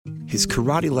his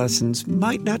karate lessons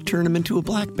might not turn him into a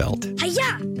black belt.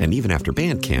 Hi-ya! And even after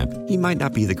band camp, he might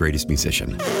not be the greatest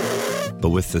musician.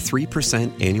 But with the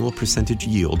 3% annual percentage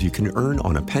yield you can earn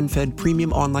on a PenFed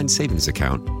premium online savings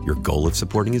account, your goal of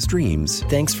supporting his dreams...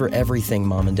 Thanks for everything,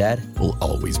 Mom and Dad. ...will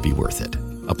always be worth it.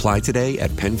 Apply today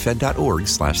at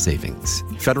PenFed.org/savings.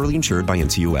 Federally insured by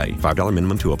NCUA. $5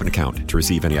 minimum to open account. To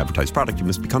receive any advertised product, you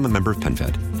must become a member of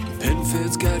PenFed.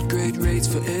 PenFed's got great rates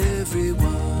for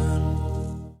everyone.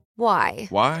 Why?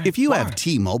 Why? If you have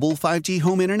T-Mobile 5G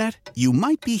home internet, you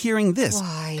might be hearing this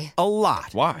Why? a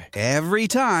lot. Why? Every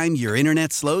time your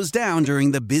internet slows down during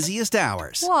the busiest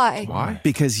hours. Why? Why?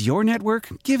 Because your network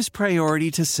gives priority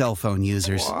to cell phone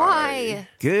users. Why?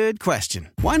 Good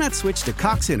question. Why not switch to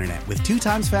Cox Internet with 2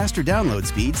 times faster download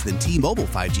speeds than T-Mobile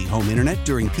 5G home internet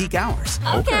during peak hours?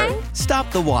 Okay.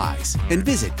 Stop the whys and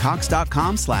visit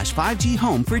cox.com/5G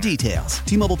home for details.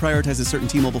 T-Mobile prioritizes certain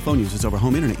T-Mobile phone users over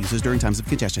home internet users during times of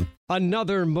congestion.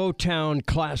 Another Motown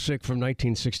classic from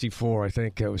 1964. I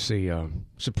think it was the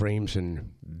Supremes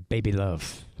and Baby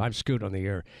Love. I'm Scoot on the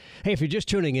air. Hey, if you're just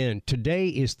tuning in, today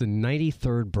is the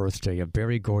 93rd birthday of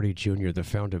Berry Gordy Jr., the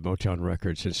founder of Motown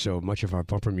Records, and so much of our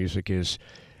bumper music is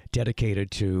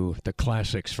dedicated to the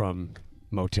classics from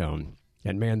Motown.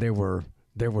 And man, there were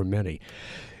many.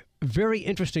 Very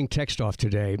interesting text off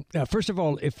today. First of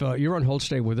all, if you're on hold,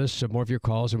 stay with us. More of your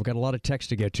calls, and we've got a lot of text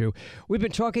to get to. We've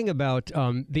been talking about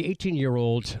the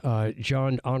 18-year-old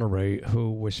John Honoré,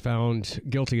 who was found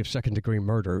guilty of second-degree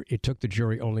murder. It took the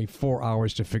jury only 4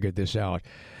 hours to figure this out.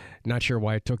 Not sure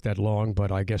why it took that long,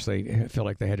 but I guess they felt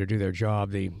like they had to do their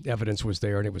job. The evidence was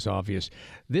there, and it was obvious.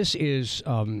 This is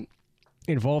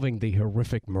involving the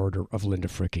horrific murder of Linda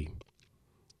Frickey,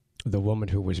 the woman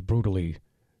who was brutally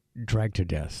dragged to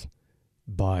death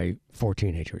by 4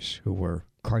 teenagers who were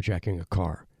carjacking a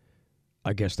car.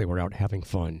 I guess they were out having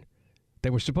fun. They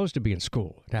were supposed to be in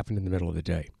school. It happened in the middle of the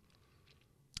day.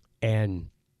 And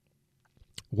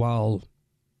while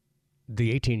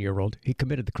the 18-year-old, he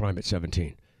committed the crime at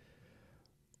 17.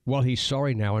 While he's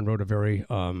sorry now and wrote a very,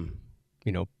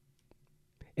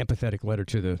 empathetic letter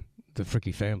to the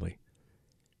Frickey family,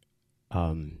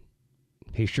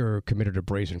 he sure committed a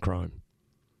brazen crime.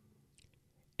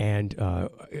 And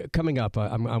coming up,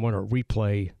 I want to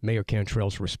replay Mayor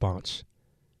Cantrell's response,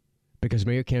 because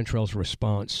Mayor Cantrell's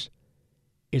response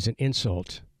is an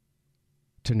insult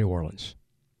to New Orleans.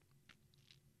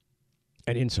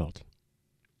 An insult.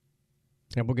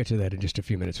 And we'll get to that in just a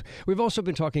few minutes. We've also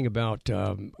been talking about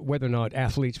whether or not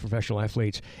athletes, professional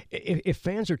athletes, if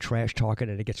fans are trash talking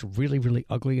and it gets really, really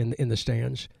ugly in the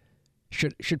stands,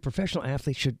 should professional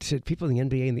athletes, should people in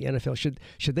the NBA and the NFL,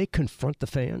 should they confront the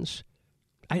fans?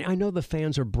 I know the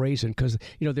fans are brazen because,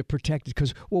 they're protected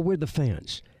because, we're the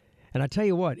fans. And I tell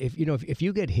you what, if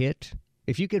you get hit,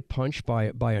 if you get punched by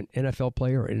an NFL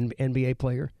player or an NBA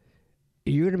player,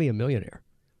 you're going to be a millionaire.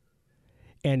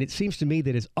 And it seems to me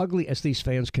that as ugly as these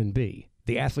fans can be,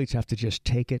 the athletes have to just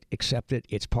take it, accept it.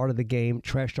 It's part of the game.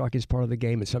 Trash talk is part of the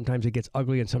game, and sometimes it gets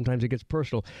ugly and sometimes it gets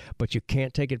personal. But you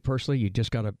can't take it personally. You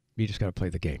just gotta play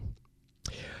the game.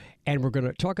 And we're going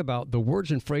to talk about the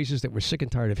words and phrases that we're sick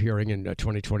and tired of hearing in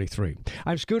 2023.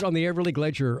 I'm Scoot on the air. Really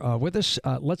glad you're with us.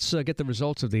 Let's get the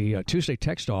results of the Tuesday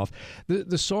text off.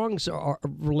 The songs are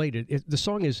related. The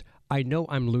song is I Know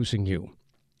I'm Losing You.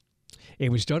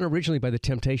 It was done originally by the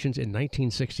Temptations in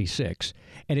 1966,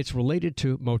 and it's related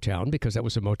to Motown because that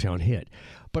was a Motown hit.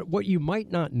 But what you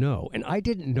might not know, and I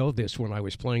didn't know this when I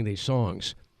was playing these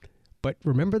songs, but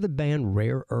remember the band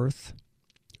Rare Earth?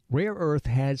 Rare Earth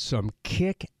had some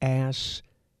kick-ass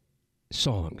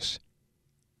songs.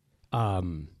 I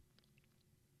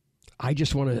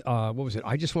just want to, what was it?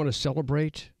 I just want to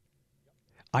celebrate.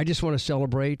 I just want to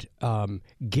celebrate.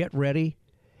 Get ready.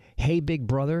 Hey, Big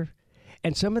Brother.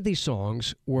 And some of these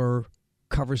songs were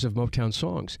covers of Motown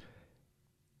songs.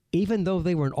 Even though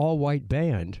they were an all-white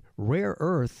band, Rare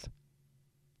Earth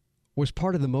was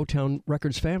part of the Motown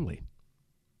Records family.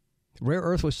 Rare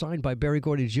Earth was signed by Berry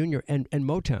Gordy Jr. and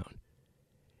Motown.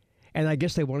 And I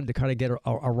guess they wanted to kind of get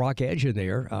a rock edge in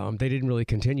there. They didn't really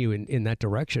continue in that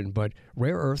direction, but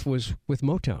Rare Earth was with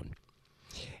Motown.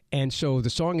 And so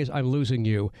the song is I'm Losing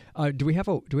You. Do we have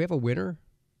a winner?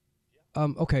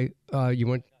 Okay.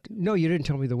 No, you didn't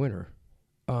tell me the winner.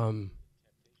 The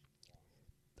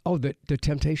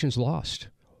Temptations lost.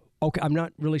 Okay, I'm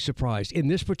not really surprised. In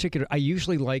this particular, I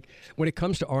usually like, when it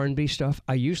comes to R&B stuff,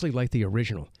 I usually like the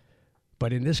original.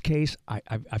 But in this case,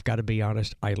 I've got to be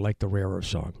honest, I like the Rare Earth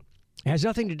song. It has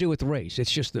nothing to do with the race.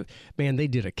 It's just they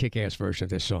did a kick-ass version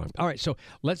of this song. All right, so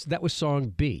that was song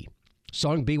B.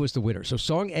 Song B was the winner. So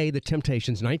song A, The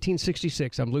Temptations,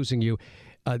 1966, I'm Losing You.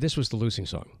 This was the losing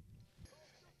song.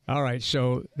 All right,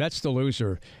 so that's the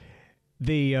loser.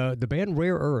 The band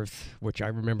Rare Earth, which I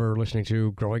remember listening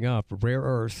to growing up, Rare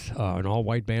Earth, an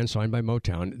all-white band signed by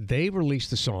Motown, they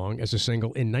released the song as a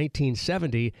single in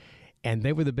 1970, and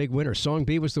they were the big winner. Song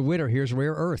B was the winner. Here's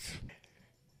Rare Earth.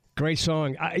 Great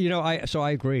song. So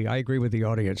I agree. I agree with the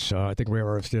audience. I think Rare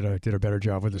Earth did a better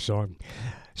job with the song.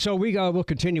 So we'll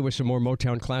continue with some more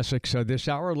Motown classics this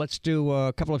hour. Let's do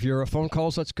a couple of your phone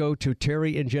calls. Let's go to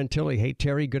Terry in Gentilly. Hey,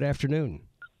 Terry, good afternoon.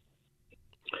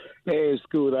 Hey,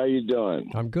 Scoot, how you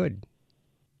doing? I'm good.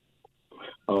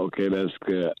 Okay, that's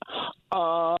good.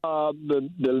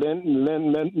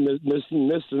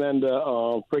 Miss Linda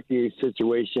Fricky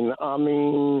situation. I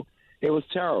mean, it was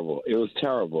terrible. It was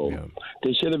terrible. Yeah.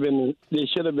 They should have been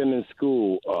in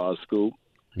school, Scoop.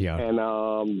 Yeah.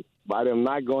 And by them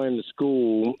not going to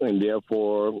school, and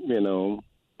therefore,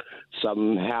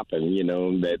 something happened.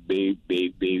 That they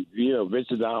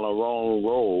ventured down a wrong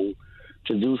road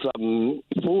to do something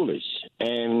foolish,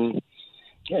 and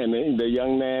the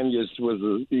young man just was,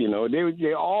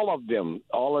 they all of them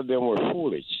were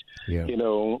foolish, yeah.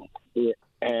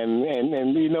 And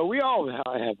we all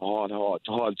have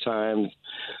hard times,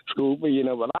 Scoop, but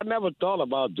I never thought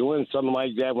about doing something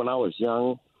like that when I was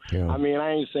young. Yeah. I mean,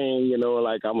 I ain't saying,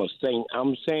 like I'm a saint.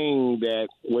 I'm saying that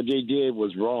what they did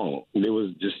was wrong. It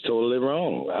was just totally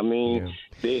wrong. I mean,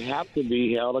 They have to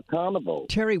be held accountable.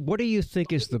 Terry, what do you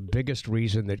think is the biggest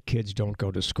reason that kids don't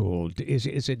go to school?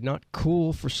 Is it not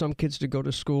cool for some kids to go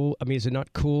to school? I mean, is it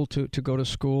not cool to go to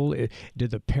school? Do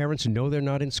the parents know they're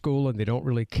not in school and they don't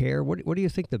really care? What do you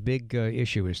think the big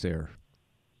issue is there?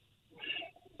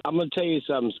 I'm gonna tell you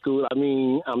something, Scoot. I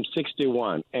mean, I'm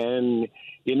 61, and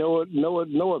you know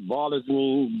what bothers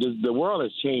me? The world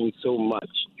has changed so much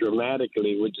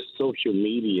dramatically with the social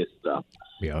media stuff.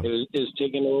 Yeah, it's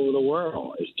taking over the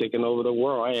world. It's taking over the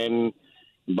world, and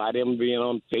by them being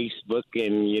on Facebook,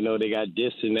 and they got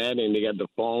this and that, and they got the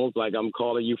phones. Like I'm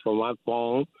calling you from my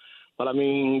phone, but I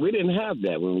mean, we didn't have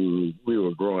that when we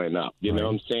were growing up. You know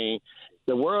what I'm saying?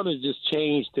 The world has just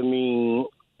changed to me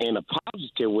in a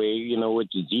positive way, with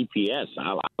the GPS.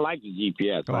 I like the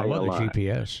GPS. Oh, I love the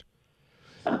GPS.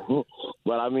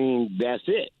 But, I mean, that's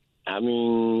it. I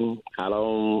mean, I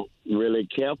don't really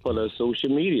care for the social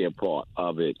media part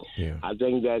of it. Yeah. I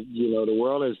think that, the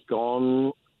world has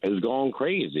gone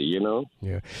crazy,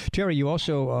 Yeah. Terry, you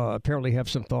also apparently have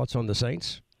some thoughts on the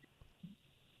Saints?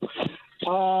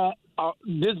 Let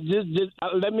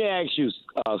me ask you,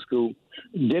 Scoop.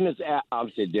 Dennis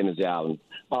Allen.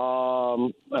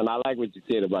 And I like what you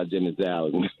said about Dennis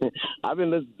Allen. I've been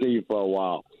listening to you for a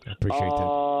while. I appreciate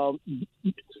that.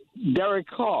 Derek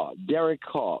Carr.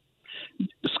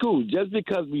 Scoop, just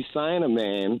because we sign a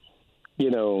man,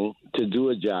 to do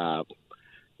a job,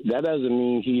 that doesn't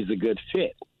mean he's a good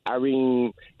fit. I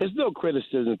mean, there's no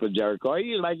criticism for Derek Carr.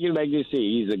 Like you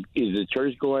say, he's a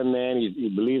church-going man. He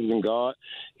believes in God.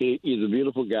 He's a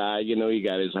beautiful guy. He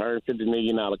got his $150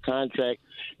 million contract,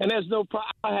 and there's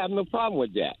I have no problem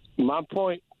with that. My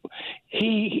point,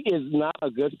 he is not a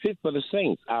good fit for the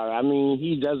Saints. I mean,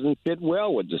 he doesn't fit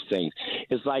well with the Saints.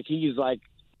 It's like he's out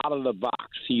of the box.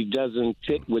 He doesn't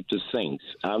fit with the Saints.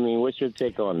 I mean, what's your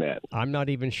take on that? I'm not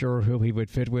even sure who he would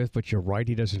fit with, but you're right,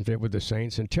 he doesn't fit with the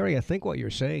Saints. And Terry, I think what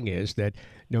you're saying is that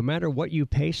no matter what you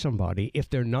pay somebody, if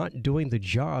they're not doing the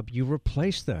job, you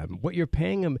replace them. What you're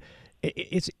paying them,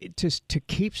 to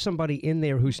keep somebody in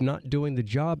there who's not doing the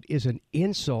job is an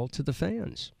insult to the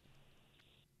fans.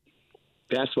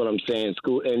 That's what I'm saying,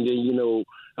 Scoot. And then,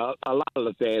 a lot of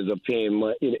the fans are paying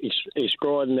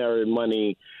extraordinary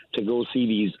money to go see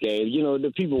these games.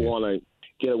 The people want to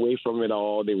get away from it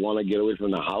all. They want to get away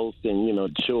from the house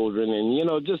and, children and,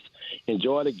 just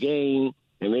enjoy the game.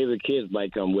 And maybe the kids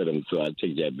might come with them, so I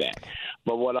take that back.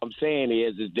 But what I'm saying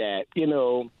is that,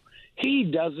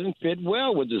 he doesn't fit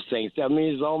well with the Saints. I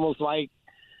mean, it's almost like,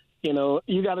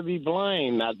 you got to be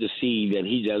blind not to see that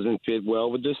he doesn't fit well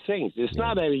with the Saints. It's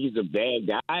not that he's a bad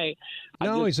guy.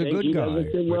 No, he's a good guy.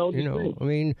 I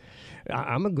mean,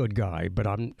 I'm a good guy, but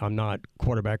I'm not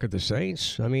quarterback of the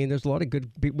Saints. I mean, there's a lot of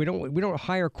good. We don't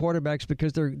hire quarterbacks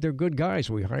because they're good guys.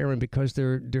 We hire them because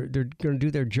they're going to do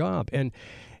their job. And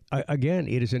again,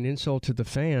 it is an insult to the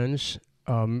fans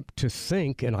to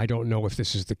think, and I don't know if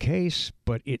this is the case,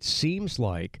 but it seems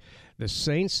like the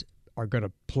Saints are going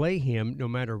to play him no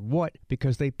matter what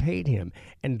because they paid him.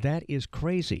 And that is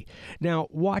crazy. Now,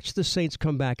 watch the Saints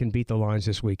come back and beat the Lions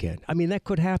this weekend. I mean, that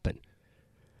could happen.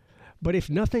 But if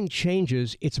nothing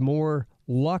changes, it's more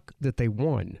luck that they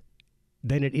won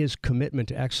than it is commitment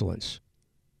to excellence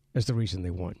as the reason they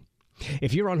won.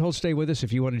 If you're on hold, stay with us.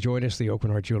 If you want to join us, the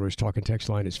Oakland Heart Jewelers talk and text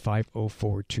line is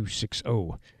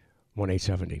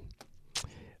 504-260-1870.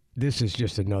 This is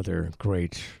just another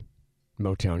great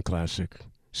Motown classic.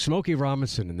 Smokey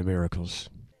Robinson and the Miracles.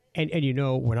 And you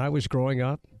know, when I was growing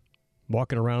up,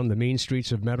 walking around the mean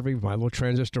streets of Metairie with my little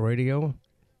transistor radio,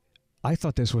 I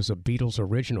thought this was a Beatles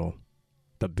original.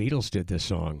 The Beatles did this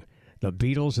song. The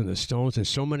Beatles and the Stones and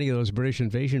so many of those British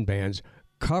invasion bands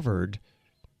covered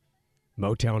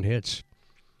Motown hits.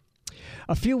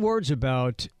 A few words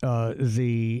about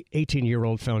the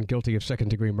 18-year-old found guilty of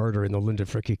second-degree murder in the Linda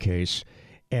Fricky case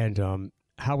and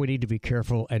how we need to be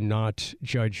careful and not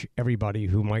judge everybody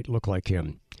who might look like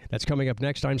him. That's coming up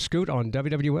next. I'm Scoot on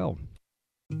WWL.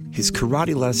 His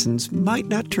karate lessons might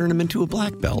not turn him into a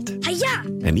black belt. Hi-ya!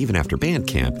 And even after band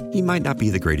camp, he might not be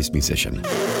the greatest musician.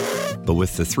 But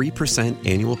with the 3%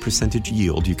 annual percentage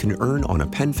yield you can earn on a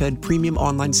PenFed premium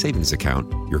online savings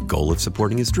account, your goal of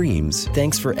supporting his dreams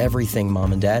Thanks for everything,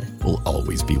 Mom and Dad. will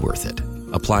always be worth it.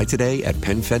 Apply today at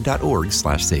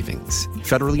PenFed.org/savings.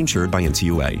 Federally insured by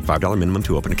NCUA. $5 minimum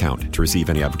to open account. To receive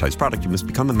any advertised product, you must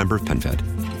become a member of PenFed.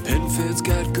 PenFed's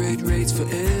got great rates for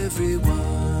everyone.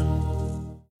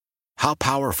 How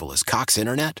powerful is Cox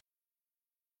Internet?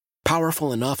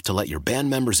 Powerful enough to let your band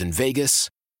members in Vegas,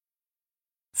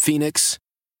 Phoenix,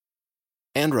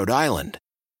 and Rhode Island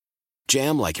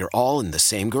jam like you're all in the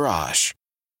same garage.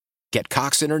 Get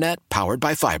Cox Internet powered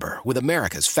by fiber with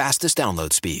America's fastest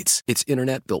download speeds. It's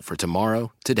internet built for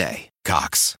tomorrow, today.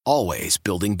 Cox, always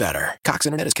building better. Cox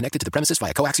Internet is connected to the premises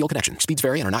via coaxial connection. Speeds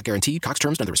vary and are not guaranteed. Cox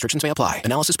terms and other restrictions may apply.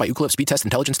 Analysis by Ookla of Speed Test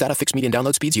Intelligence Data. Fixed median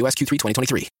download speeds. US Q3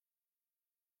 2023.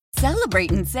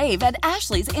 Celebrate and save at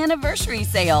Ashley's Anniversary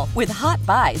Sale. With Hot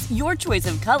Buys, your choice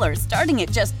of colors starting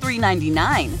at just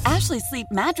 $3.99. Ashley Sleep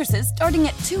mattresses starting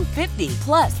at $2.50.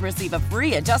 Plus, receive a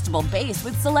free adjustable base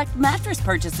with select mattress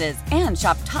purchases. And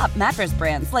shop top mattress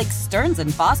brands like Stearns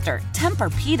 & Foster,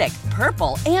 Tempur-Pedic,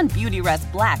 Purple, and Beautyrest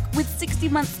Black with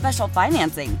 60-month special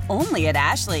financing. Only at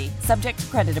Ashley. Subject to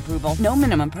credit approval. No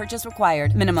minimum purchase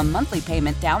required. Minimum monthly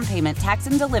payment, down payment, tax,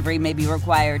 and delivery may be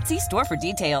required. See store for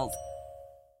details.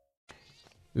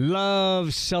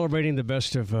 Love celebrating the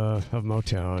best of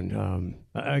Motown.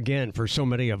 Again, for so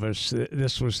many of us,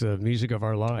 this was the music of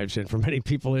our lives, and for many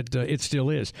people, it still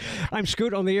is. I'm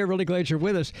Scoot on the air. Really glad you're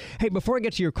with us. Hey, before I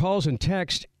get to your calls and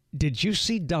text, did you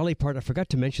see Dolly Parton? I forgot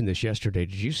to mention this yesterday.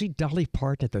 Did you see Dolly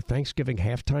Parton at the Thanksgiving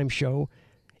halftime show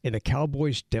in the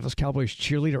Dallas Cowboys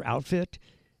cheerleader outfit?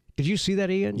 Did you see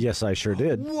that, Ian? Yes, I sure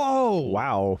did.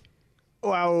 Whoa!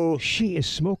 Wow! She is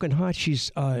smoking hot.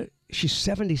 She's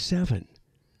 77.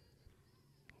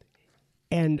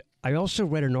 And I also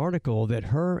read an article that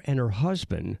her and her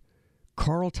husband,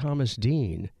 Carl Thomas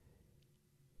Dean,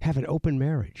 have an open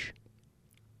marriage.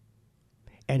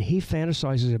 And he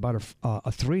fantasizes about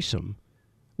a threesome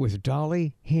with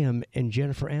Dolly, him, and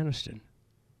Jennifer Aniston.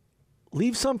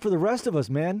 Leave some for the rest of us,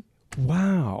 man.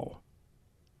 Wow.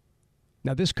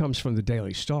 Now, this comes from the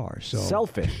Daily Star. So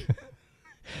Selfish.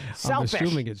 I'm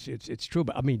assuming it's true.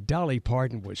 But, I mean, Dolly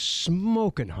Parton was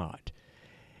smoking hot.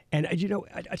 And, you know,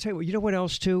 I tell you what, you know what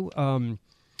else, too?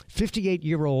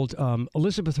 58-year-old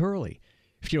Elizabeth Hurley,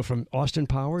 you know, from Austin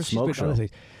Powers. Smoke show.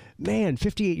 Man,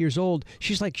 58 years old.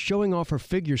 She's like showing off her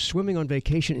figure swimming on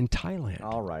vacation in Thailand.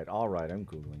 All right. I'm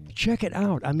Googling it. Check it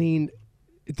out. I mean,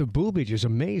 the boobage is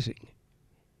amazing.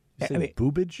 You say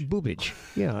boobage? Boobage,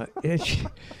 yeah.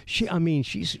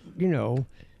 She's, you know,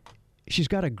 she's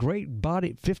got a great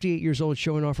body. 58 years old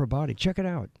showing off her body. Check it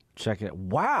out. Check it.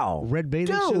 Wow. Red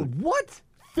bathing suit. Dude, what?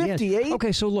 58? Yes.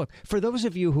 Okay, so look, for those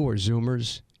of you who are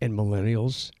Zoomers and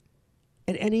millennials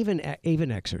and even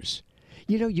Xers,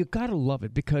 you know, you got to love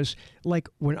it because, like,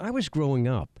 when I was growing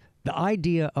up, the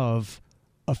idea of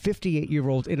a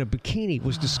 58-year-old in a bikini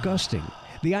was disgusting.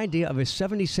 The idea of a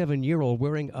 77-year-old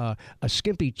wearing a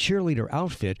skimpy cheerleader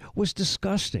outfit was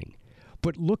disgusting.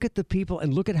 But look at the people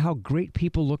and look at how great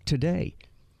people look today.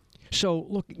 So,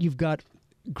 look, you've got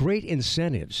great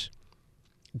incentives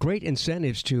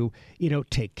to, you know,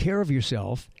 take care of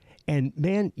yourself. And,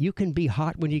 man, you can be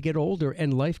hot when you get older,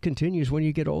 and life continues when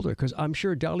you get older. Because I'm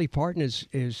sure Dolly Parton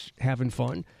is having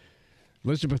fun.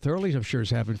 Elizabeth Hurley, I'm sure,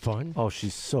 is having fun. Oh,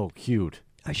 she's so cute.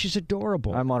 She's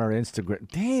adorable. I'm on her Instagram.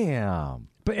 Damn.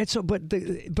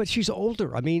 But she's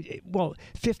older. I mean,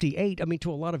 58. I mean,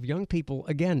 to a lot of young people,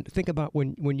 again, think about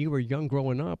when you were young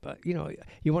growing up. You know,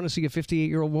 you want to see a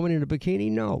 58-year-old woman in a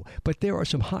bikini? No. But there are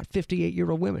some hot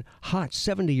 58-year-old women, hot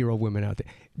 70-year-old women out there.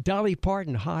 Dolly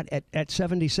Parton, hot at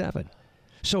 77.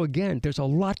 So, again, there's a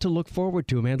lot to look forward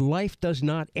to, man. Life does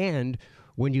not end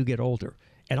when you get older.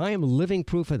 And I am living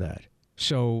proof of that.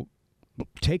 So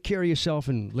take care of yourself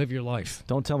and live your life.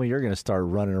 Don't tell me you're going to start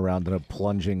running around in a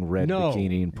plunging red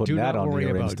bikini and putting that on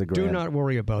your Instagram. Do not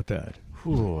worry about that.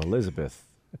 Ooh, Elizabeth.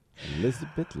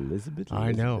 Elizabeth.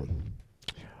 I know.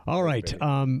 All right.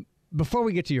 Before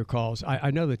we get to your calls,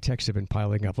 I know the texts have been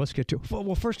piling up. Let's get to.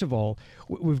 Well, first of all,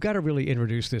 we've got to really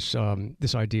introduce this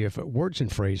this idea of words and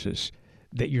phrases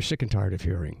that you're sick and tired of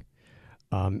hearing,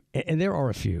 and there are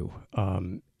a few.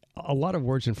 A lot of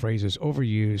words and phrases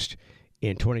overused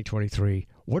in 2023.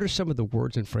 What are some of the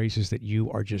words and phrases that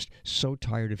you are just so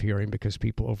tired of hearing because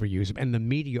people overuse them and the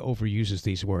media overuses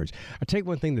these words? I'll tell you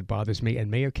one thing that bothers me,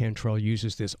 and Mayor Cantrell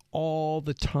uses this all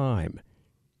the time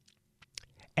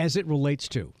as it relates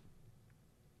to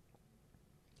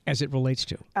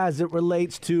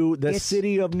the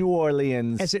city of New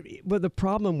Orleans. Well, the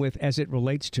problem with as it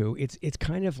relates to, it's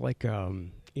kind of like a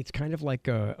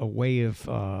way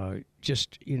of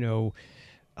just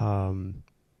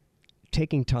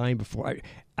taking time before.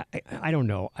 I don't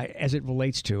know. As it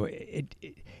relates to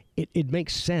it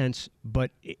makes sense,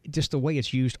 but just the way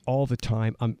it's used all the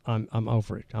time, I'm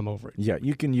over it. I'm over it. Yeah,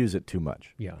 you can use it too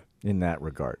much. Yeah, in that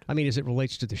regard. I mean, as it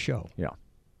relates to the show. Yeah.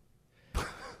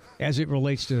 As it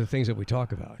relates to the things that we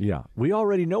talk about. Yeah. We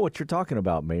already know what you're talking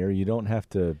about, Mayor. You don't have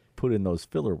to put in those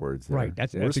filler words there. Right.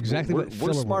 That's exactly what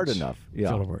we're smart words. enough. Yeah.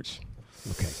 Filler words.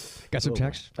 Okay. Got some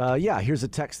text? Yeah. Here's a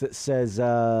text that says,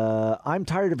 I'm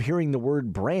tired of hearing the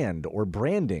word brand or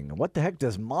branding. What the heck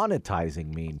does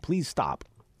monetizing mean? Please stop.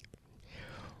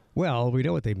 Well, we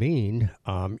know what they mean.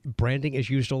 Branding is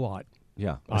used a lot.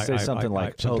 Yeah, I say something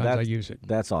like, sometimes I use it.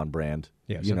 That's on brand.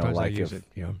 Yeah, sometimes I use it.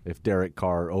 Yeah. If Derek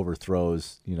Carr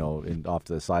overthrows, off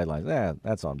to the sidelines,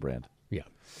 that's on brand.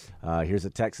 Yeah. Here's a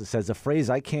text that says, a phrase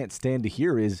I can't stand to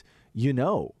hear is,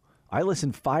 I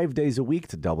listen 5 days a week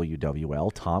to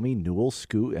WWL, Tommy, Newell,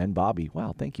 Scoot, and Bobby.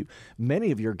 Wow, thank you.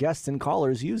 Many of your guests and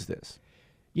callers use this.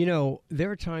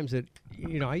 There are times that,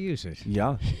 I use it.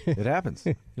 Yeah, it happens.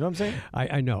 You know what I'm saying?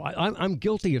 I know. I'm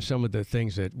guilty of some of the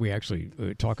things that we actually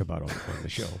talk about on the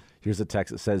show. Here's a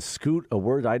text that says, Scoot, a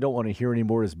word I don't want to hear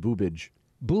anymore is boobage.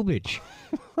 Boobage?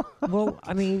 Well,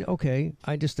 I mean, okay.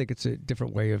 I just think it's a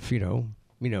different way of,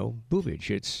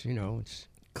 boobage. It's, it's...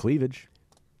 Cleavage.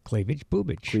 Cleavage,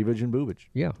 boobage. Cleavage and boobage.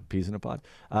 Yeah. Peas in a pod.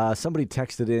 Somebody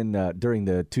texted in during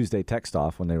the Tuesday text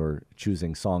off when they were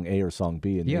choosing song A or song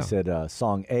B, and they said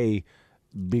song A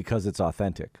because it's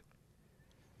authentic.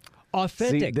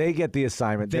 Authentic. See, they get the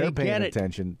assignment. They're paying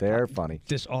attention. They're funny.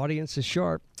 This audience is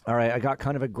sharp. All right, I got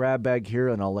kind of a grab bag here,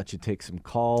 and I'll let you take some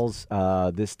calls.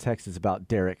 This text is about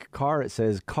Derek Carr. It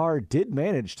says, Carr did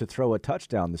manage to throw a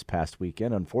touchdown this past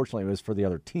weekend. Unfortunately, it was for the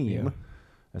other team. Yeah.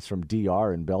 That's from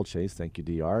DR in Bellchase. Thank you,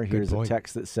 DR. Here's a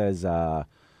text that says, I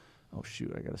got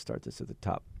to start this at the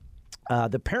top.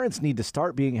 The parents need to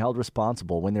start being held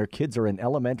responsible when their kids are in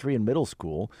elementary and middle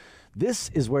school. This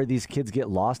is where these kids get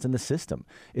lost in the system.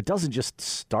 It doesn't just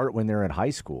start when they're in high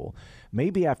school.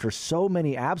 Maybe after so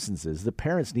many absences, the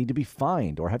parents need to be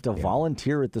fined or have to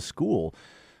volunteer at the school.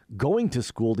 Going to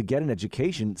school to get an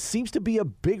education seems to be a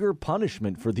bigger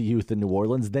punishment for the youth in New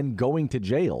Orleans than going to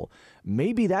jail.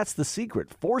 Maybe that's the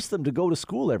secret. Force them to go to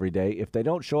school every day. If they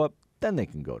don't show up, then they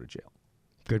can go to jail.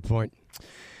 Good point.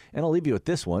 And I'll leave you with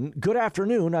this one. Good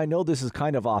afternoon. I know this is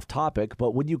kind of off topic,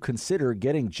 but would you consider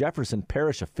getting Jefferson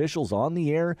Parish officials on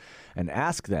the air and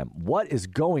ask them what is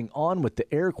going on with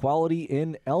the air quality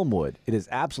in Elmwood? It is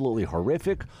absolutely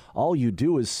horrific. All you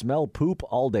do is smell poop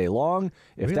all day long.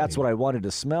 If that's what I wanted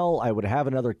to smell, I would have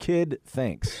another kid.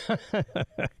 Thanks.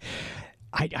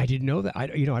 I didn't know that. I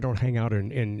don't hang out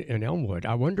in Elmwood.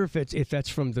 I wonder if that's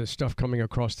from the stuff coming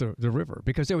across the river,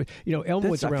 because there was,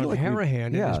 Elmwood's around like Harahan,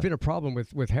 and there's been a problem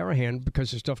with Harahan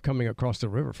because of stuff coming across the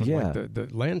river from like the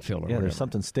landfill or whatever. There's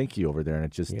something stinky over there, and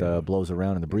it just blows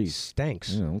around in the breeze. It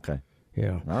stinks. Okay.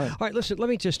 Yeah. All right. Listen, let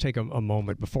me just take a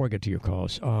moment before I get to your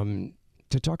calls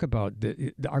to talk about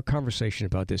our conversation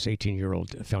about this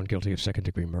 18-year-old found guilty of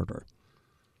second-degree murder.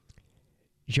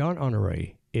 John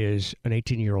Honoré is an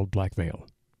 18-year-old black male.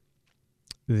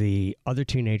 The other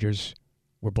teenagers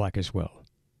were black as well.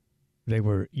 They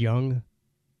were young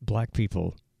black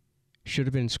people, should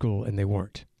have been in school, and they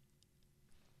weren't.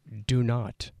 Do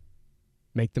not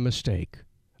make the mistake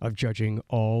of judging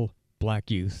all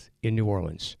black youth in New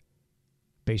Orleans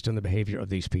based on the behavior of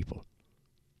these people.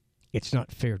 It's not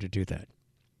fair to do that,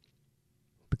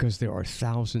 because there are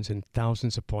thousands and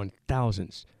thousands upon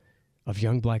thousands of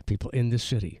young black people in this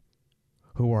city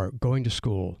who are going to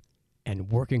school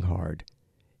and working hard,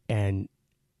 and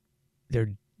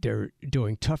they're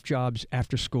doing tough jobs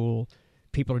after school.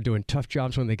 People are doing tough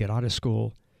jobs when they get out of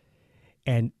school,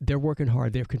 and they're working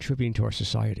hard. They're contributing to our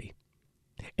society.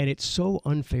 And it's so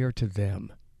unfair to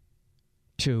them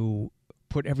to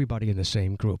put everybody in the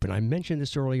same group. And I mentioned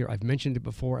this earlier. I've mentioned it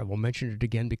before. I will mention it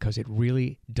again because it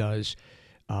really does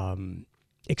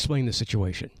explain the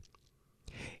situation.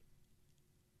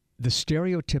 the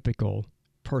stereotypical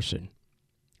person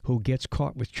who gets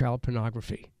caught with child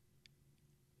pornography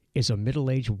is a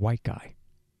middle-aged white guy.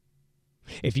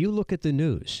 If you look at the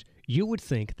news, you would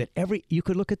think that you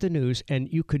could look at the news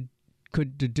and you could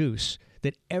deduce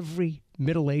that every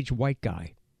middle-aged white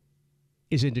guy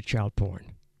is into child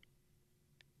porn.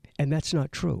 And that's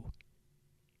not true.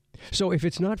 So if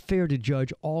it's not fair to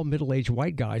judge all middle-aged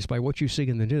white guys by what you see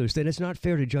in the news, then it's not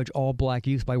fair to judge all black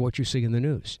youth by what you see in the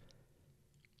news.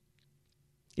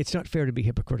 It's not fair to be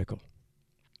hypocritical.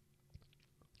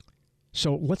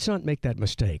 So let's not make that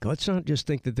mistake. Let's not just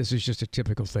think that this is just a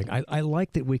typical thing. I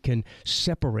like that we can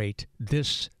separate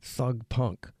this thug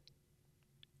punk.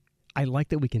 I like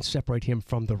that we can separate him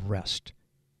from the rest.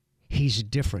 He's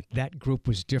different. That group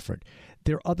was different.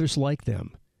 There are others like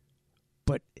them,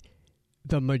 but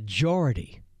the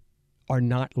majority are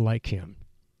not like him.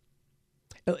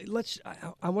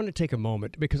 I want to take a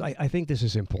moment because I think this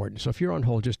is important. So if you're on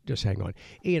hold, just hang on.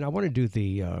 Ian, I want to do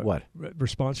the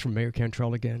response from Mayor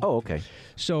Cantrell again. Oh, okay.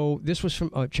 So this was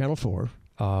from Channel 4,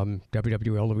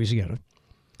 WWL, Louisiana.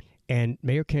 And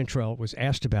Mayor Cantrell was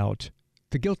asked about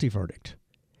the guilty verdict.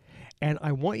 And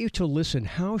I want you to listen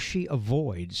how she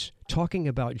avoids talking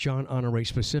about John Honoré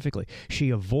specifically. She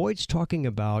avoids talking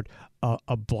about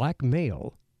a black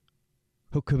male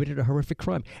who committed a horrific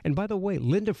crime. And by the way,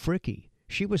 Linda Frickey,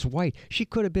 she was white. She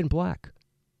could have been black.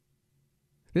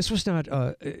 This was not,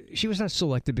 she was not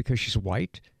selected because she's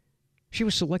white. She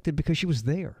was selected because she was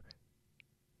there.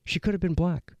 She could have been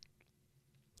black.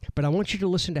 But I want you to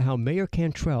listen to how Mayor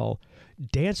Cantrell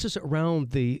dances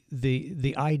around the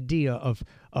idea of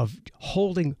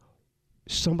holding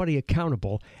somebody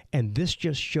accountable, and this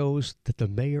just shows that the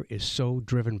mayor is so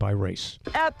driven by race.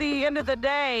 At the end of the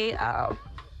day,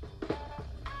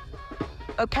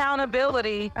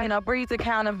 accountability, breeds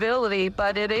accountability,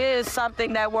 but it is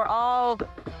something that we're all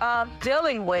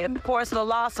dealing with. Of course, the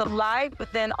loss of life,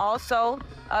 but then also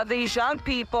these young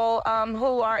people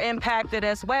who are impacted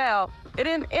as well. It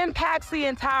impacts the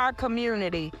entire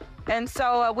community. And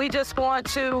so we just want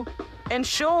to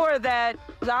ensure that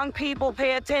young people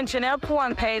pay attention,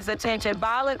 everyone pays attention.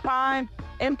 Violent crime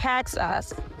impacts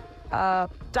us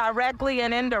directly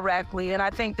and indirectly, and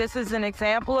I think this is an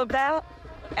example of that.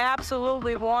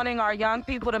 Absolutely wanting our young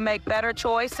people to make better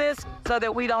choices so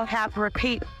that we don't have to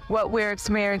repeat what we're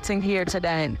experiencing here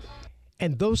today.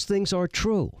 And those things are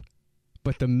true,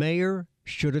 but the mayor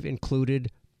should have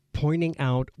included pointing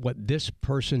out what this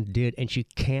person did, and she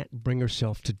can't bring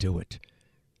herself to do it.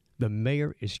 The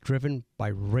mayor is driven by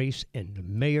race, and the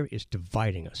mayor is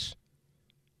dividing us.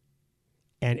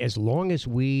 And as long as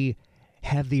we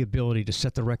have the ability to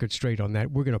set the record straight on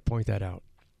that, we're going to point that out.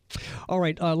 All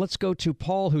right, let's go to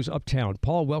Paul, who's uptown.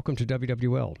 Paul, welcome to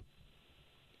WWL.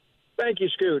 Thank you,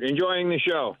 Scoot. Enjoying the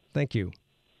show. Thank you.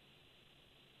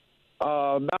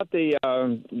 About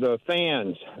the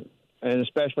fans, and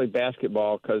especially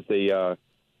basketball, because the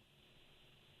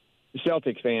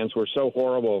Celtics fans were so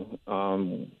horrible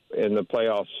in the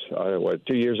playoffs,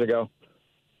 2 years ago.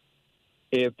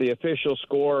 If the official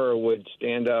scorer would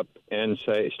stand up and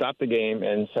say, stop the game,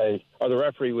 and say, or the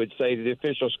referee would say to the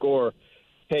official scorer,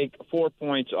 take 4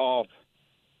 points off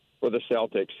for the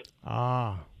Celtics.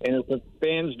 And if the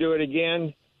fans do it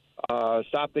again,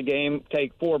 stop the game,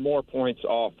 take 4 more points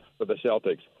off for the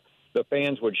Celtics. The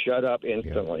fans would shut up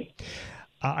instantly. Yeah.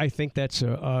 I think that's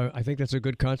a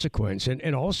good consequence.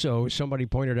 And also, somebody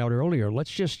pointed out earlier, let's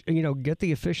just, get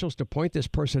the officials to point this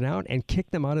person out and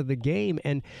kick them out of the game.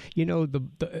 And,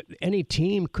 any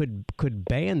team could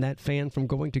ban that fan from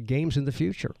going to games in the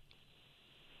future.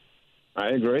 I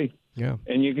agree. Yeah.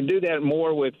 And you can do that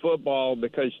more with football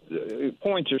because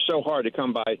points are so hard to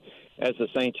come by, as the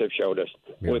Saints have showed us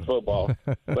with football.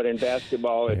 But in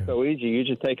basketball, it's so easy. You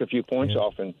just take a few points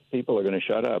off and people are going to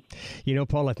shut up.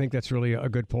 Paul, I think that's really a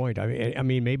good point. I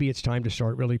mean, maybe it's time to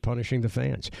start really punishing the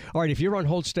fans. All right, if you're on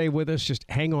hold, stay with us. Just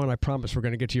hang on. I promise we're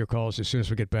going to get to your calls as soon as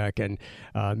we get back. And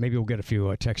maybe we'll get a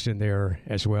few texts in there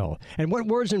as well. And what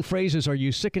words and phrases are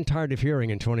you sick and tired of hearing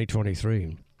in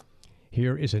 2023?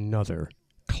 Here is another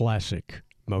classic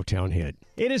Motown hit.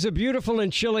 It is a beautiful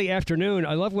and chilly afternoon.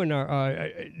 I love when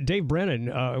Dave Brennan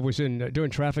was doing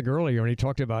traffic earlier, and he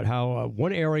talked about how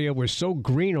one area was so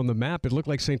green on the map it looked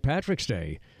like St. Patrick's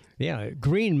Day. Yeah,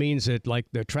 green means that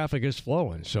the traffic is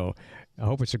flowing. So I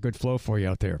hope it's a good flow for you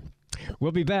out there.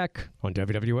 We'll be back on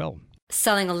WWL.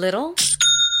 Selling a little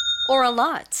or a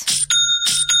lot?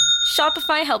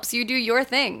 Shopify helps you do your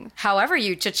thing, however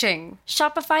you cha-ching.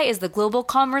 Shopify is the global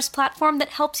commerce platform that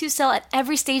helps you sell at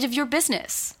every stage of your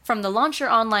business. From the launch your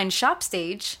online shop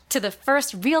stage, to the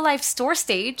first real-life store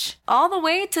stage, all the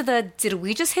way to the did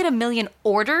we just hit 1 million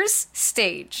orders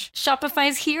stage.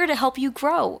 Shopify's here to help you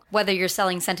grow. Whether you're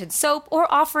selling scented soap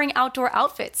or offering outdoor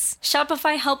outfits,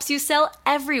 Shopify helps you sell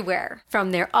everywhere.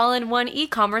 From their all-in-one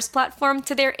e-commerce platform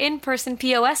to their in-person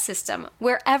POS system,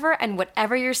 wherever and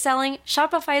whatever you're selling,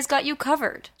 Shopify's got you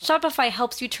covered. Shopify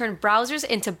helps you turn browsers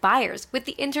into buyers with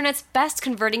the internet's best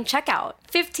converting checkout.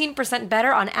 15%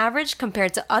 better on average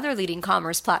compared to other leading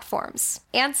commerce platforms.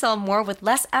 And sell more with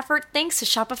less effort thanks to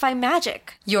Shopify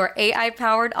Magic, your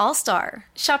AI-powered all-star.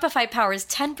 Shopify powers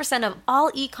 10% of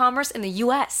all e-commerce in the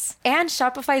U.S. And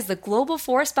Shopify is the global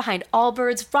force behind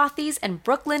Allbirds, Rothy's, and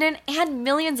Brooklinen, and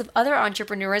millions of other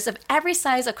entrepreneurs of every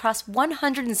size across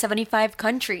 175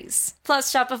 countries.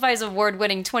 Plus, Shopify's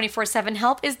award-winning 24/7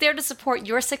 help is there to support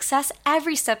your success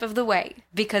every step of the way.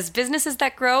 Because businesses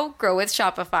that grow with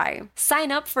Shopify.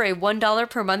 Sign up for a $1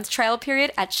 per month trial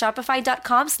period at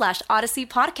shopify.com/Odyssey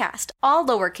Podcast, all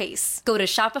lowercase. Go to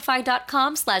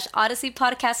shopify.com/Odyssey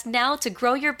Podcast now to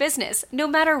grow your business, no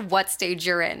matter what stage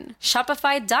you're in.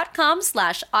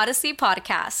 Shopify.com/Odyssey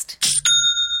Podcast.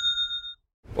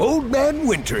 Old Man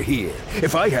Winter here.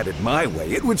 If I had it my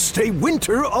way, it would stay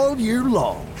winter all year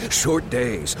long. Short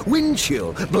days, wind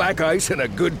chill, black ice, and a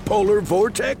good polar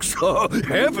vortex. Oh,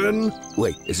 heaven.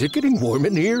 Wait, is it getting warm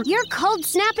in here? Your cold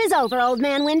snap is over, Old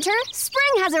Man Winter.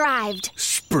 Spring has arrived.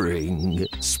 Spring.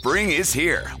 Spring is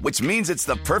here, which means it's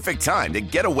the perfect time to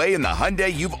get away in the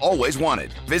Hyundai you've always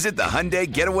wanted. Visit the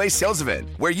Hyundai Getaway Sales Event,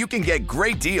 where you can get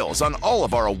great deals on all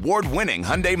of our award-winning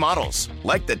Hyundai models,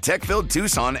 like the tech-filled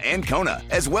Tucson and Kona,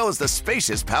 as well as the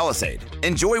spacious Palisade.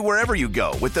 Enjoy wherever you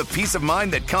go with the peace of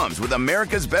mind that comes with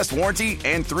America's best warranty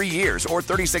and 3 years or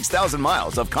 36,000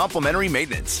 miles of complimentary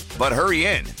maintenance. But hurry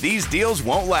in, these deals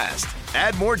won't last.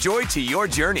 Add more joy to your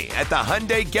journey at the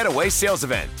Hyundai Getaway Sales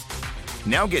Event.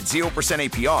 Now get 0%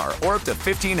 APR or up to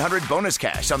 $1,500 bonus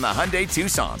cash on the Hyundai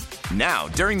Tucson. Now,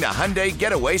 during the Hyundai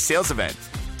Getaway Sales Event.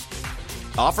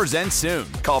 Offers end soon.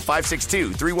 Call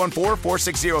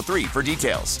 562-314-4603 for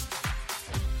details.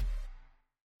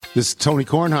 This is Tony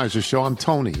Kornheiser's show. I'm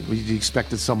Tony. You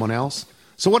expected someone else?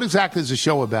 So what exactly is the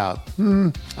show about?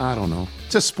 I don't know.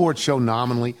 It's a sports show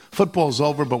nominally. Football's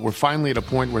over, but we're finally at a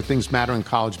point where things matter in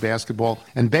college basketball,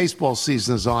 and baseball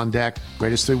season is on deck.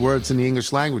 Greatest 3 words in the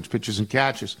English language, pitchers and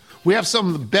catchers. We have some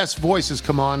of the best voices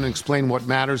come on and explain what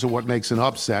matters or what makes an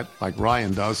upset, like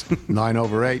Ryan does,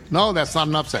 9/8. No, that's not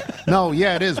an upset. No,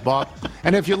 yeah, it is, Bob.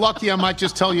 And if you're lucky, I might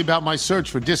just tell you about my search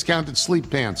for discounted sleep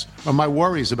pants or my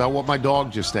worries about what my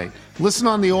dog just ate. Listen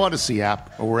on the Odyssey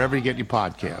app or wherever you get your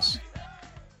podcasts.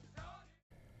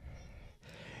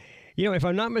 You know, if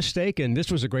I'm not mistaken, this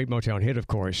was a great Motown hit, of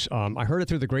course. I heard it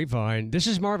through the grapevine. This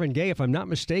is Marvin Gaye. If I'm not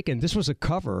mistaken, this was a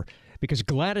cover because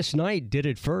Gladys Knight did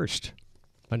it first.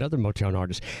 Another Motown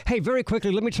artist. Hey, very quickly,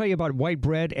 let me tell you about white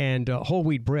bread and whole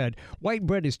wheat bread. White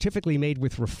bread is typically made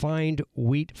with refined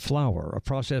wheat flour, a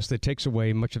process that takes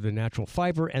away much of the natural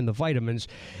fiber and the vitamins.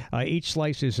 Each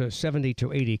slice is 70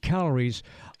 to 80 calories.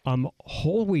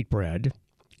 Whole wheat bread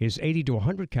is 80 to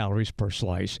 100 calories per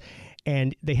slice.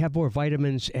 And they have more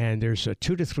vitamins, and there's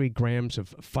 2 to 3 grams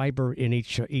of fiber in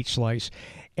each slice.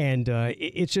 And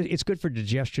it's good for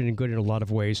digestion and good in a lot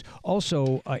of ways.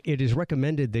 Also, it is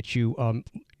recommended that you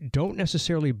don't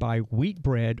necessarily buy wheat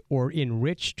bread or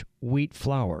enriched wheat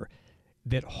flour.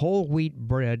 That whole wheat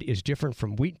bread is different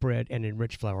from wheat bread and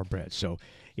enriched flour bread. So,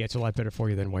 yeah, it's a lot better for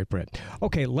you than white bread.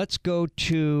 Okay, let's go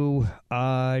to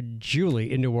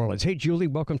Julie in New Orleans. Hey, Julie,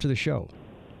 welcome to the show.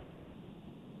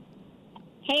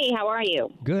 Hey, how are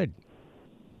you? Good.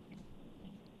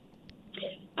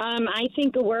 I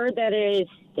think a word that is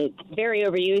very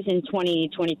overused in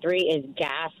 2023 is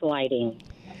gaslighting.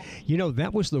 You know,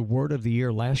 that was the word of the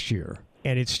year last year,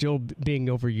 and it's still being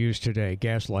overused today,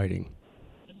 gaslighting.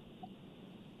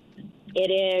 It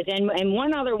is. And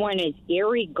one other one is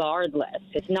irregardless.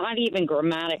 It's not even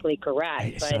grammatically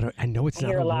correct. I know it's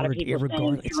not a word.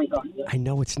 Irregardless. I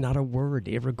know it's not a word.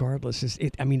 Irregardless.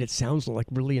 It sounds like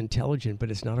really intelligent, but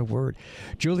it's not a word.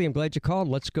 Julie, I'm glad you called.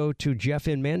 Let's go to Jeff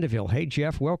in Mandeville. Hey,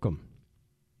 Jeff, welcome.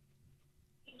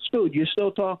 Dude, you're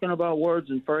still talking about words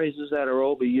and phrases that are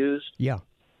overused? Yeah.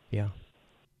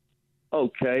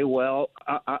 Okay, well,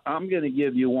 I'm going to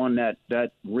give you one that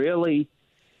really,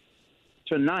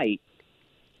 tonight,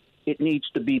 it needs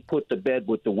to be put to bed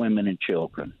with the women and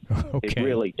children. Okay. It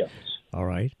really does. All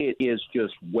right. It is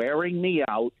just wearing me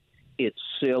out. It's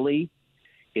silly.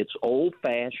 It's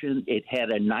old-fashioned. It had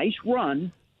a nice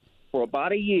run for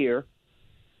about a year,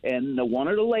 and one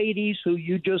of the ladies who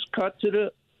you just did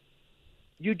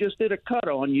a cut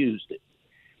on used it.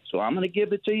 So I'm going to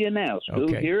give it to you now, Stu.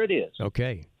 Okay. Here it is.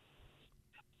 Okay.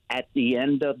 at the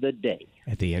end of the day.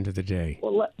 At the end of the day.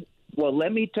 Well,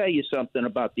 let me tell you something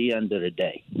about the end of the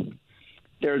day.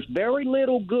 There's very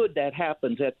little good that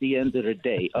happens at the end of the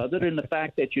day other than the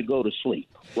fact that you go to sleep,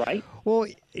 right? Well,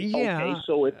 yeah. Okay,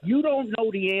 so if you don't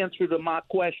know the answer to my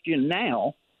question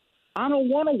now, I don't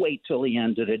want to wait till the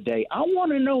end of the day. I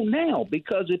want to know now,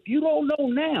 because if you don't know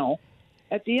now,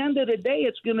 at the end of the day,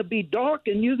 it's going to be dark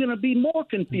and you're going to be more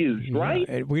confused, right?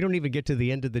 Yeah, we don't even get to the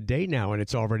end of the day now and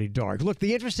it's already dark. Look,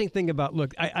 the interesting thing about,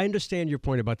 I understand your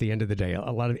point about the end of the day.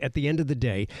 At the end of the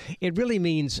day, it really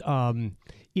means,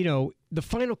 the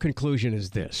final conclusion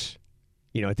is this.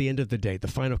 At the end of the day, the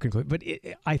final conclusion. But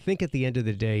I think at the end of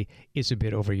the day, it's a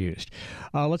bit overused.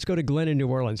 Let's go to Glenn in New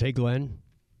Orleans. Hey, Glenn.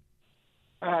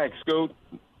 Hi, Scoot.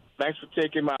 Thanks for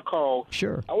taking my call.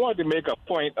 Sure. I wanted to make a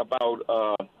point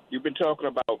about, you've been talking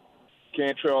about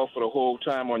Cantrell for the whole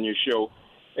time on your show,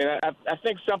 and I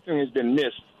think something has been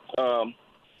missed.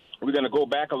 We're going to go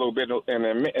back a little bit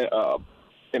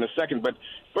in a second, but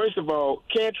first of all,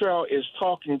 Cantrell is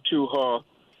talking to her,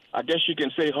 I guess you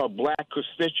can say her black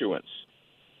constituents.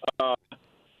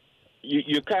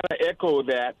 You kind of echo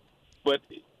that, but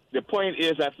the point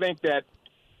is I think that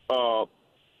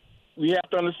we have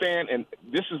to understand, and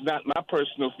this is not my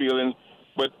personal feeling,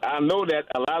 but I know that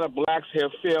a lot of blacks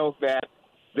have felt that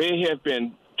they have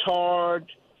been tarred,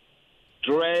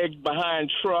 dragged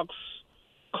behind trucks,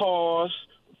 cars,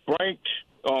 branked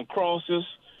on crosses,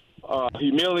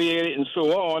 humiliated, and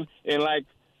so on. And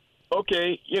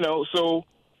so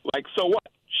what?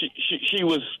 She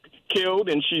was killed,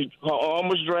 and her arm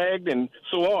was dragged, and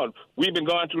so on. We've been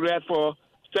going through that for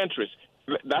centuries.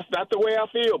 That's not the way I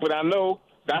feel, but I know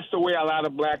that's the way a lot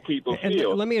of black people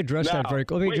feel. Let me address that very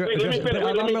quickly. I'm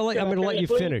going to let you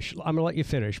finish. I'm going to let you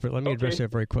finish, but let me address that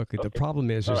very quickly. The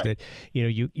problem is that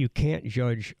you can't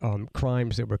judge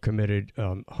crimes that were committed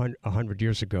 100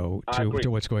 years ago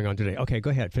to what's going on today. Okay, go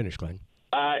ahead. Finish, Glenn.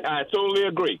 I totally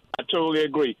agree.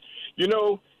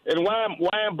 And why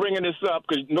I'm bringing this up,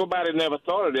 because nobody never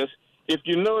thought of this. If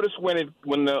you notice when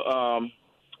the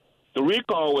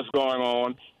recall was going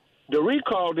on, the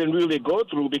recall didn't really go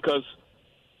through because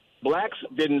blacks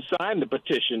didn't sign the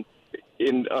petition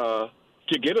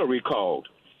to get her recalled.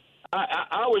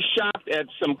 I was shocked at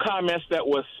some comments that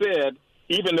was said,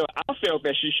 even though I felt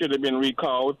that she should have been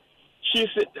recalled. She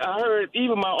said, I heard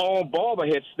even my own barber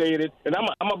had stated, and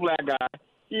I'm a black guy,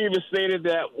 he even stated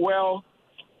that, well,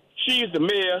 she's the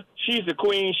mayor, she's the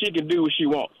queen, she can do what she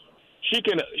wants. She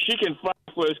can fight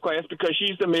for this class because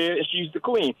she's the mayor and she's the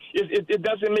queen. It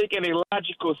doesn't make any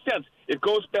logical sense. It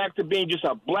goes back to being just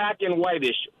a black and white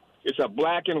issue. It's a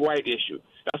black and white issue.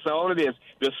 That's all it is.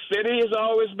 The city has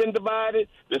always been divided.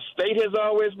 The state has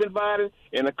always been divided,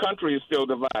 and the country is still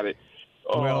divided.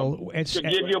 To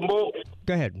give you more.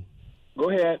 Go ahead.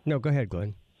 Go ahead. No, go ahead,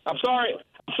 Glenn. I'm sorry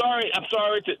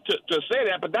to say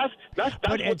that, but that's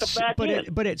what the fact is.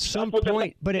 But at some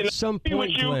point,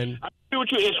 Glenn, I agree with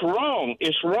you. It's wrong.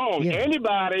 It's wrong. Yeah.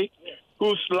 Anybody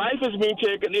whose life is being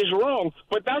taken is wrong.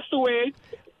 But that's the way.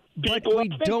 But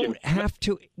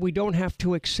we don't have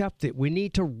to accept it. We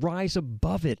need to rise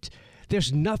above it.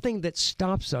 There's nothing that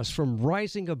stops us from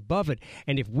rising above it.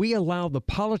 And if we allow the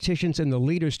politicians and the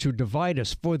leaders to divide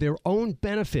us for their own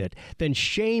benefit, then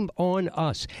shame on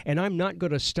us. And I'm not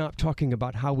going to stop talking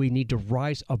about how we need to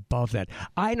rise above that.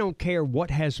 I don't care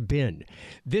what has been.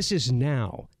 This is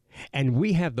now. And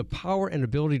we have the power and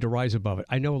ability to rise above it.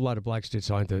 I know a lot of blacks did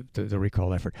sign the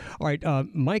recall effort. All right,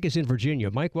 Mike is in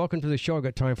Virginia. Mike, welcome to the show. I've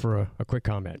got time for a quick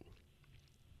comment.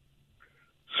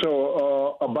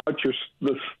 So about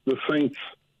the Saints.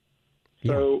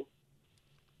 So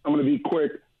I'm going to be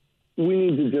quick. We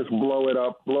need to just blow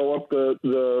up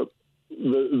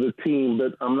the team.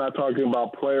 But I'm not talking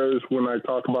about players. When I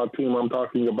talk about team, I'm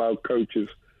talking about coaches,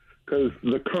 because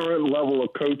the current level of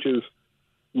coaches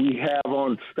we have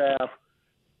on staff,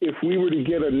 if we were to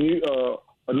get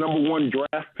a number one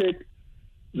draft pick,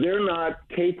 they're not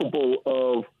capable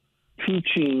of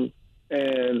teaching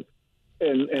and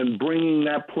bringing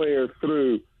that player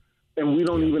through, and we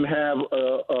don't even have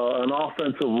an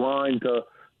offensive line to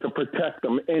protect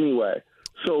them anyway.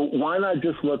 So why not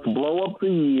just let's blow up the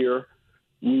year?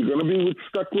 We're going to be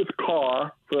stuck with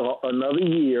Carr for another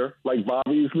year, like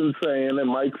Bobby's been saying and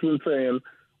Mike's been saying.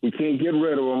 We can't get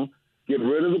rid of him. Get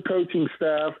rid of the coaching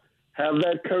staff. Have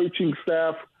that coaching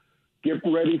staff get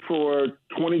ready for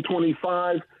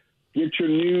 2025. Get your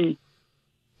new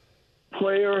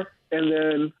player and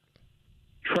then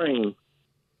train.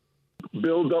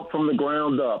 Build up from the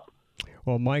ground up.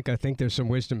 Well, Mike, I think there's some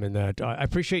wisdom in that. I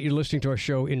appreciate you listening to our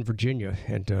show in Virginia,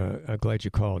 and I'm glad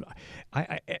you called.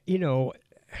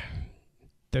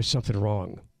 There's something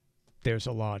wrong. There's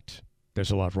a lot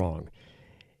there's a lot wrong.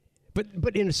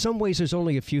 But in some ways, there's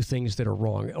only a few things that are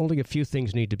wrong. Only a few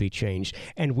things need to be changed.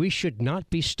 And we should not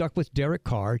be stuck with Derek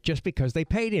Carr just because they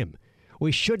paid him.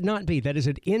 We should not be. That is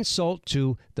an insult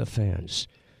to the fans.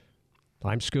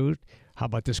 I'm Scoot. How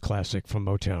about this classic from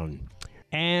Motown?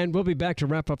 And we'll be back to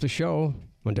wrap up the show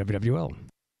on WWL.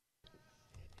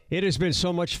 It has been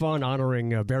so much fun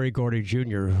honoring Berry Gordy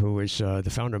Jr., who is the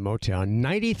founder of Motown.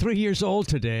 93 years old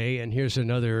today, and here's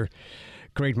another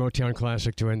great Motown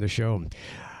classic to end the show.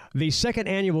 The second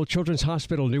annual Children's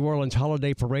Hospital New Orleans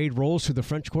Holiday Parade rolls through the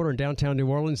French Quarter in downtown New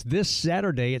Orleans this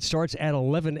Saturday. It starts at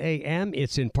 11 a.m.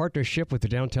 It's in partnership with the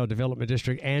Downtown Development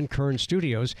District and Kern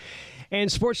Studios.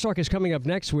 And Sports Talk is coming up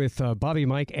next with Bobby,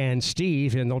 Mike, and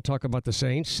Steve, and they'll talk about the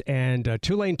Saints. And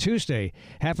Tulane Tuesday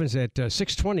happens at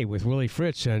 6:20 with Willie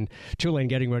Fritz, and Tulane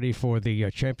getting ready for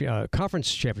the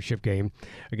conference championship game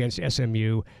against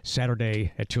SMU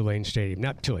Saturday at Tulane Stadium.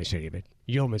 Not Tulane Stadium, but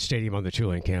Yeoman Stadium on the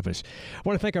Tulane campus. I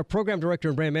want to thank our program director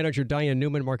and brand manager, Diane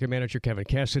Newman, market manager, Kevin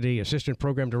Cassidy, assistant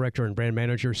program director and brand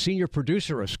manager, senior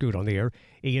producer of Scoot on the Air,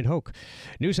 Ian Hoke,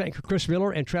 news anchor Chris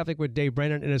Miller, and traffic with Dave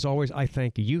Brennan. And as always, I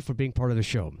thank you for being part of the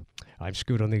show. I'm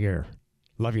Scoot on the Air.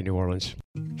 Love you, New Orleans.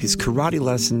 His karate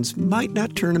lessons might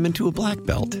not turn him into a black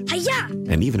belt. Hi-ya!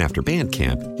 And even after band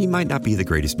camp, he might not be the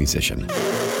greatest musician.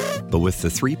 But with the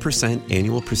 3%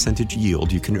 annual percentage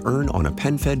yield you can earn on a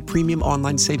PenFed premium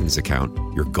online savings account,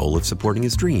 your goal of supporting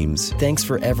his dreams... Thanks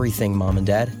for everything, Mom and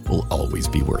Dad. ...will always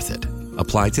be worth it.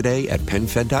 Apply today at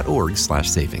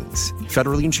PenFed.org/savings.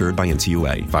 Federally insured by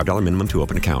NCUA. $5 minimum to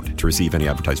open account. To receive any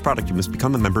advertised product, you must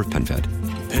become a member of PenFed.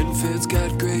 PenFed's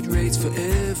got great rates for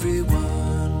everyone.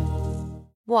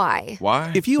 Why?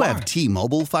 Why? If you have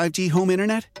T-Mobile 5G home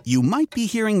internet, you might be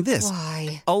hearing this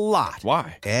Why? a lot.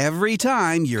 Why? Every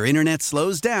time your internet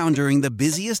slows down during the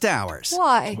busiest hours.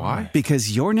 Why? Why?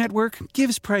 Because your network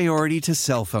gives priority to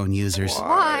cell phone users.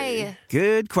 Why?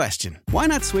 Good question. Why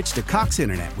not switch to Cox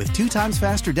Internet with 2 times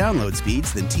faster download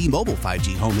speeds than T-Mobile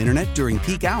 5G home internet during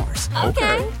peak hours?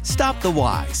 Okay. Stop the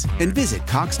whys and visit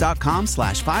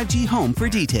cox.com/5G home for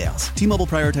details. T-Mobile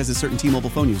prioritizes certain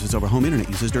T-Mobile phone users over home internet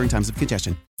users during times of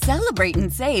congestion. Celebrate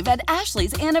and save at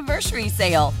Ashley's Anniversary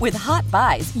Sale. With Hot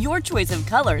Buys, your choice of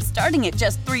colors starting at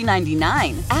just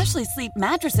 $3.99. Ashley Sleep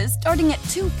mattresses starting at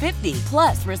 $2.50.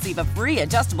 Plus, receive a free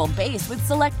adjustable base with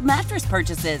select mattress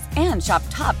purchases. And shop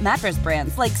top mattress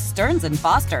brands like Stearns &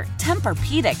 Foster,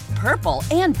 Tempur-Pedic, Purple,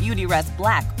 and Beautyrest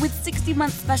Black with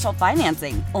 60-month special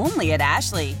financing. Only at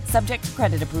Ashley. Subject to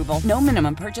credit approval. No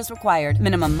minimum purchase required.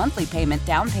 Minimum monthly payment,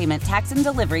 down payment, tax, and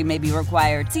delivery may be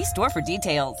required. See store for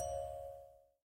details.